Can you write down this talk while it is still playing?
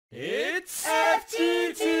It's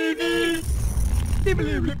FGTV.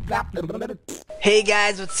 Hey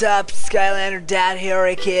guys, what's up? Skylander Dad here,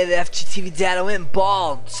 aka the FGTV Dad. I went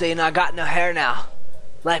bald, so you know I got no hair now.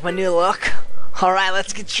 Like my new look? Alright,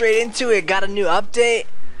 let's get straight into it. Got a new update,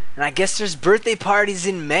 and I guess there's birthday parties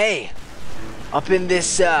in May. Up in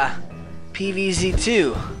this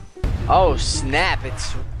PVZ2. Oh snap,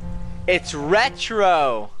 it's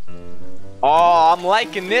retro. Oh, I'm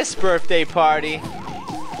liking this birthday party.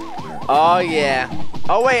 Oh yeah.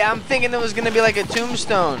 Oh wait, I'm thinking it was gonna be like a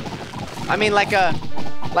tombstone. I mean like a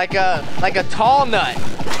tall nut.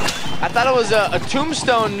 I thought it was a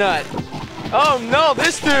tombstone nut. Oh no,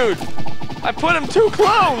 this dude! I put him too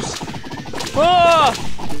close! Oh!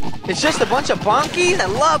 It's just a bunch of bonkies? I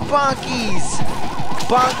love bonkies!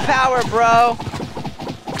 Bonk power, bro!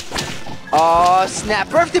 Oh snap,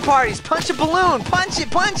 birthday parties! Punch a balloon! Punch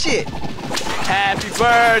it, punch it! Happy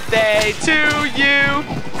birthday to you!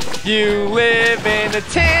 You live in a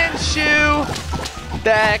tin shoe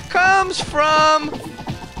that comes from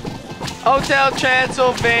Hotel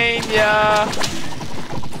Transylvania.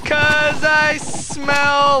 'Cause I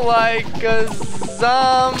smell like a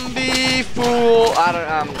zombie fool. I don't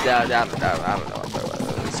know.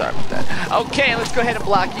 Sorry about that. Okay, let's go ahead and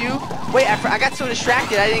block you. Wait, I got so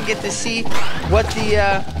distracted I didn't get to see what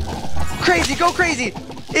the crazy, go crazy.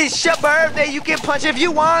 It's your birthday, you can punch if you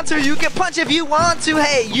want to, you can punch if you want to.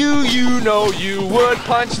 Hey, you know you would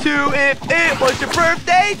punch too if it was your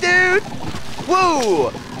birthday, dude. Woo!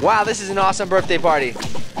 Wow, this is an awesome birthday party.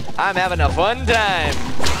 I'm having a fun time.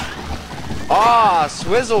 Aw,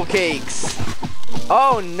 swizzle cakes.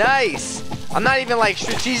 Oh, nice. I'm not even like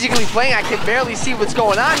strategically playing, I can barely see what's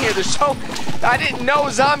going on here. I didn't know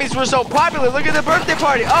zombies were so popular. Look at the birthday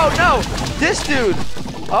party. Oh no, this dude.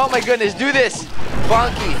 Oh my goodness, do this.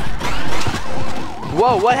 Bonky.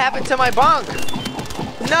 Whoa, what happened to my bonk?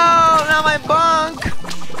 No, not my bonk.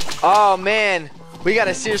 Oh man, we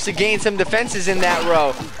gotta seriously gain some defenses in that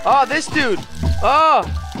row. Oh, this dude. Oh,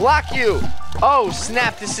 block you. Oh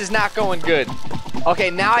snap, this is not going good. Okay,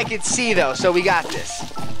 now I can see though, so we got this.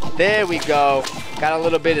 There we go. Got a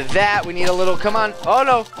little bit of that. We need a little, come on. Oh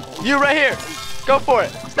no, you right here. Go for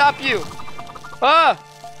it. Stop you. Ah.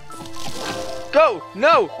 Go.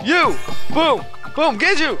 No, you. Boom. Boom,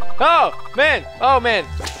 get you! Oh, man! Oh, man!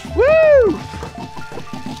 Woo!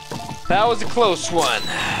 That was a close one.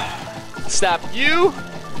 Stop you!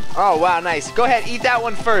 Oh, wow, nice. Go ahead, eat that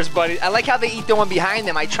one first, buddy. I like how they eat the one behind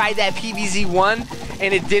them. I tried that PVZ1,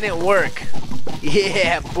 and it didn't work.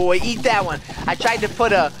 Yeah, boy, eat that one. I tried to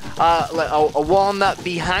put a walnut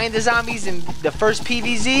behind the zombies in the first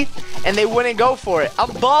PVZ, and they wouldn't go for it.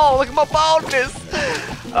 I'm bald. Look at my baldness.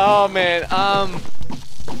 Oh, man.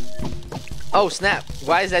 Oh snap,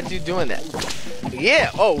 why is that dude doing that?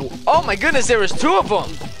 Yeah, oh my goodness, there was two of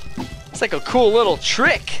them. It's like a cool little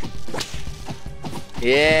trick.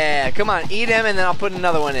 Yeah, come on, eat him and then I'll put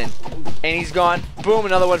another one in. And he's gone. Boom,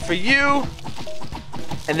 another one for you.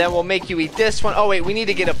 And then we'll make you eat this one. Oh wait, we need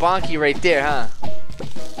to get a bonky right there, huh?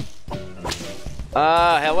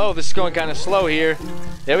 Hello, this is going kind of slow here.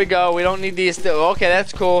 There we go, we don't need these. Okay,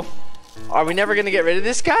 that's cool. Are we never gonna get rid of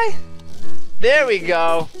this guy? There we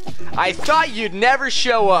go. I thought you'd never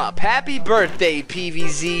show up. Happy birthday,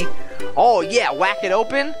 PVZ. Oh, yeah, whack it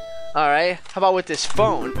open. All right, how about with this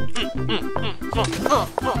phone?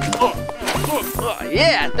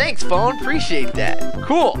 Yeah, thanks, phone. Appreciate that.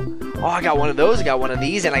 Cool. Oh, I got one of those. I got one of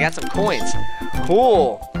these, and I got some coins.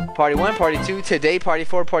 Cool. Party 1, Party 2. Today, Party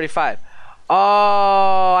 4, Party 5.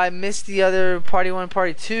 Oh, I missed the other Party 1,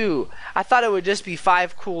 Party 2. I thought it would just be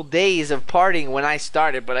 5 cool days of partying when I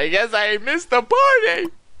started, but I guess I missed the party.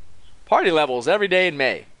 Party levels every day in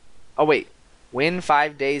May. Oh, wait. Win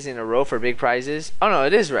 5 days in a row for big prizes? Oh, no,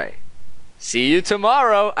 it is right. See you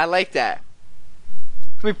tomorrow. I like that.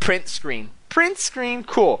 Let me print screen. Print screen.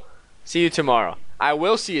 Cool. See you tomorrow. I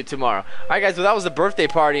will see you tomorrow. All right, guys. Well, that was the birthday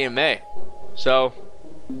party in May. So,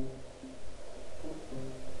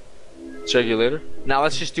 check you later. Now,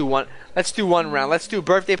 let's just do one. Let's do one round. Let's do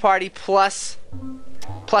birthday party plus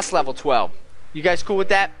level 12. You guys cool with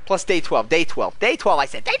that? Plus day 12. Day 12. Day 12, I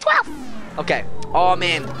said. Day 12! Okay. Oh,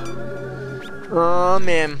 man. Oh,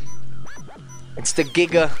 man. It's the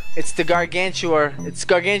Giga. It's the Gargantuar. It's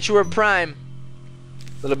Gargantuar Prime.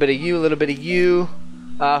 A little bit of you, a little bit of you.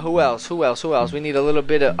 Who else? Who else? Who else? We need a little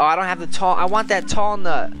bit of... Oh, I don't have the tall... I want that tall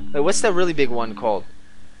nut. Wait, what's the really big one called?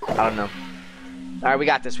 I don't know. Alright, we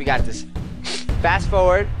got this. We got this. Fast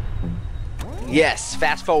forward. Yes,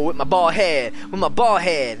 fast forward with my bald head. With my bald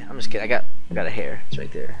head. I'm just kidding. I got a hair. It's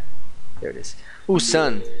right there. There it is. Ooh,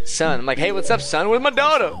 son. Son. I'm like, hey, what's up, son? With my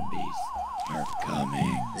daughter. Zombies are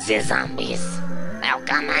coming. The zombies are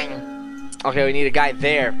coming. Okay, we need a guy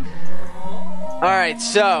there. Alright,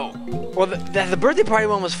 so. Well, the birthday party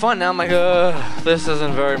one was fun. Now I'm like, this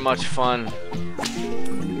isn't very much fun.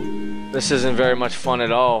 This isn't very much fun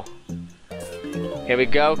at all. Here we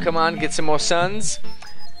go. Come on, get some more sons.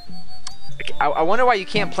 I wonder why you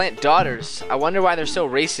can't plant daughters. I wonder why they're so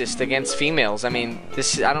racist against females. I mean,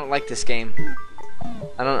 I don't like this game.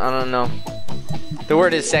 I don't know. The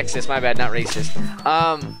word is sexist, my bad, not racist.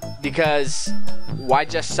 Because why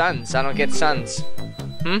just sons? I don't get sons.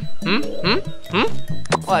 Well,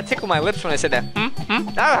 I tickled my lips when I said that.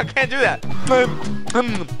 No, I can't do that.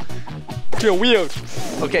 Feel weird.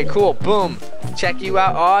 Okay, cool. Boom. Check you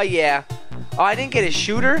out. Oh, yeah. Oh, I didn't get a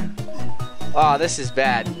shooter? Oh, this is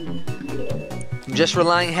bad. I'm just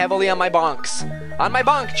relying heavily on my bonks. On my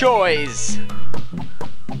bonk choice.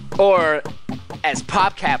 Or, as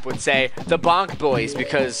PopCap would say, the bonk boys,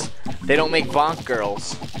 because they don't make bonk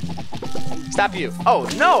girls. Stop you. Oh,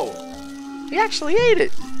 no. He actually ate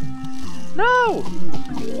it. No.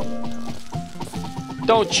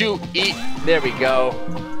 Don't you eat. There we go.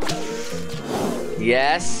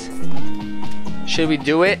 Yes. Should we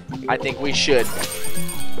do it? I think we should.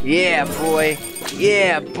 Yeah, boy.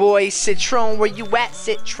 Yeah, boy. Citron, where you at,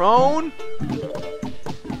 Citron?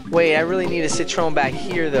 Wait, I really need a Citron back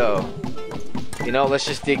here, though. You know, let's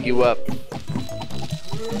just dig you up.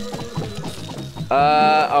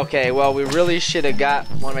 Okay, well, we really should have got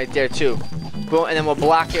one right there, too. Boom, and then we'll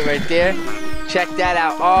block it right there. Check that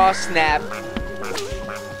out. Oh, snap.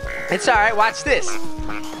 It's alright, watch this.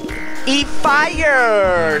 Eat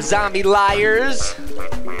fire, zombie liars.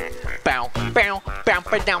 Bow, bow, bow,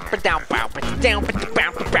 bow, down, down, bow, down,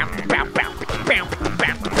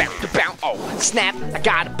 oh, snap, I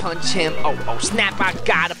gotta punch him. Oh, snap, I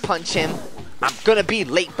gotta punch him. I'm gonna be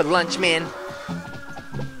late for lunch, man.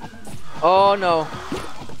 Oh, no.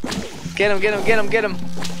 Get him, get him, get him, get him.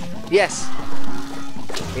 Yes.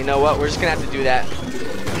 You know what? We're just gonna have to do that.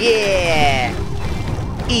 Yeah.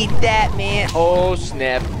 Eat that, man. Oh,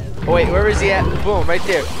 snap. Oh, wait, where is he at? Boom, right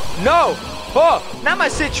there. No. Oh, not my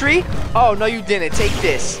sit tree. Oh, no, you didn't. Take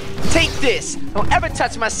this. Take this. Don't ever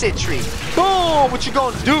touch my sit tree. Boom. What you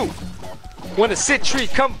gonna do when a sit tree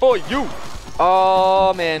come for you?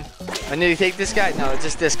 Oh, man. I need to take this guy. No, it's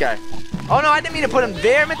just this guy. Oh, no, I didn't mean to put him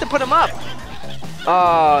there. I meant to put him up.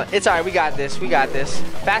 It's alright. We got this. We got this.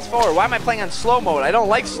 Fast forward. Why am I playing on slow mode? I don't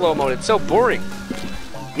like slow mode. It's so boring.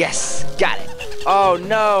 Yes. Got it. Oh,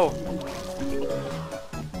 no.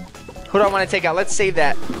 Who do I want to take out? Let's save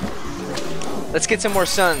that. Let's get some more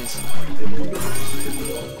sons.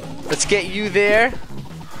 Let's get you there.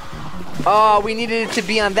 Oh, we needed it to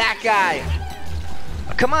be on that guy.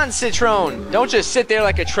 Come on, Citron. Don't just sit there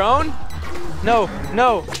like a trone. No,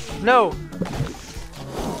 no, no.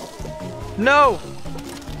 No.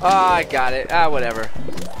 Oh, I got it. Whatever.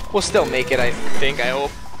 We'll still make it, I think, I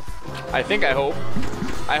hope.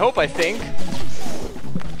 I hope. I think.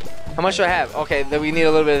 How much do I have? Okay, then we need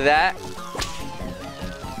a little bit of that.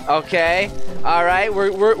 Okay. Alright,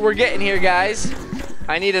 we're getting here, guys.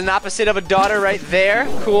 I need an opposite of a daughter right there.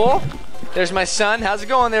 Cool. There's my son. How's it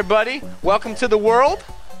going there, buddy? Welcome to the world.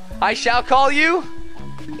 I shall call you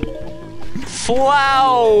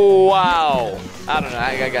Flow. Wow. I don't know.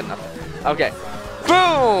 I got nothing. Okay.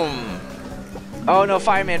 Boom. Oh, no.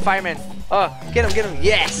 Fireman. Fireman. Oh, get him. Get him.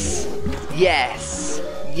 Yes. Yes.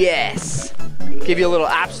 Yes. Give you a little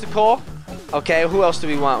obstacle. Okay. Who else do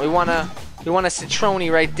we want? We want a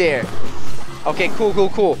Citroni right there. Okay. Cool. Cool.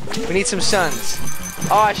 Cool. We need some sons.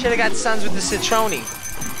 Oh, I should have got sons with the Citroni.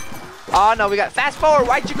 Oh, no. We got fast forward.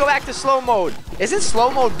 Why'd you go back to slow mode? Isn't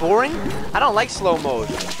slow mode boring? I don't like slow mode.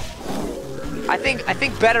 I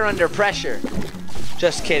think better under pressure.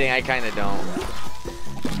 Just kidding, I kind of don't.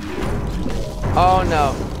 Oh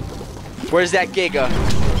no. Where's that Giga?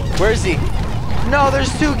 Where's he? No, there's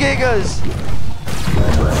two Gigas.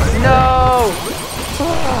 No.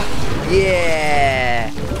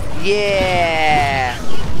 Yeah. Yeah.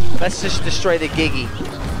 Let's just destroy the Giggy.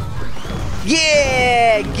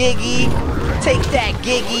 Yeah, Giggy. Take that,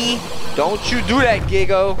 Giggy. Don't you do that,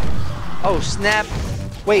 Gigo. Oh, snap.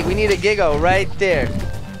 Wait, we need a Gigo right there.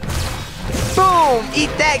 Boom!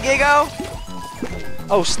 Eat that, Gigo!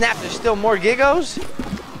 Oh, snap, there's still more Gigos?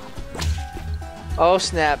 Oh,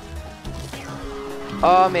 snap.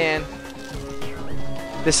 Oh, man.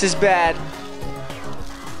 This is bad.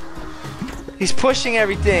 He's pushing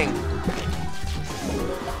everything.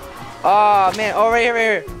 Oh, man. Oh, right here,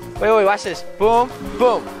 right here. Wait, wait, watch this. Boom,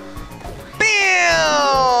 boom.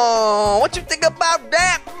 Bam! What you think about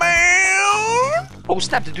that, man? Oh,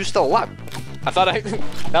 snap, the dude's still alive. I thought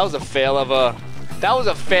that was a fail of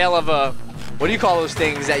a What do you call those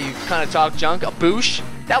things that you kind of talk junk? A boosh?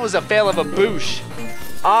 That was a fail of a boosh.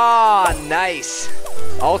 Ah, nice.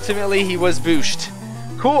 Ultimately, he was booshed.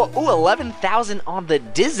 Cool. Ooh, 11,000 on the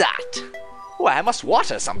Dizzat. Oh, I must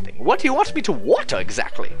water something. What do you want me to water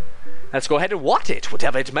exactly? Let's go ahead and water it,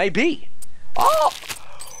 whatever it may be. Oh,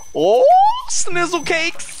 oh, snizzle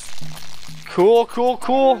cakes. Cool, cool,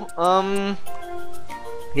 cool.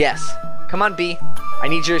 Yes. Come on, B. I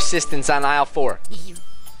need your assistance on aisle 4.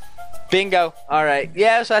 Bingo. All right.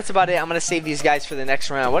 Yeah, so that's about it. I'm going to save these guys for the next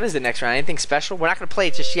round. What is the next round? Anything special? We're not going to play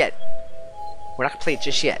it just yet. We're not going to play it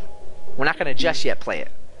just yet. We're not going to just yet play it.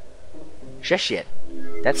 Just yet.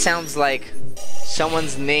 That sounds like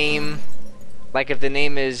someone's name, like if the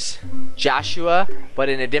name is Joshua, but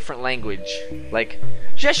in a different language. Like,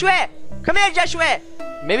 Joshua! Come here, Joshua!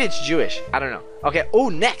 Maybe it's Jewish. I don't know. Okay. Oh,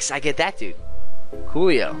 next. I get that dude.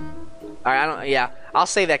 Coolio. Alright, yeah. I'll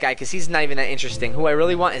say that guy because he's not even that interesting. Who I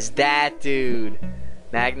really want is that dude.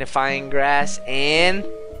 Magnifying Grass and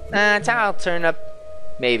Turnip.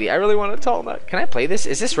 Maybe. I really want a tall nut. Can I play this?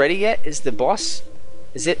 Is this ready yet? Is the boss?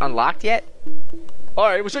 Is it unlocked yet?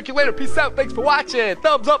 Alright, we'll check you later. Peace out. Thanks for watching.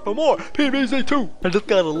 Thumbs up for more PBZ2. I just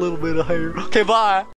got a little bit of hair. Okay, bye.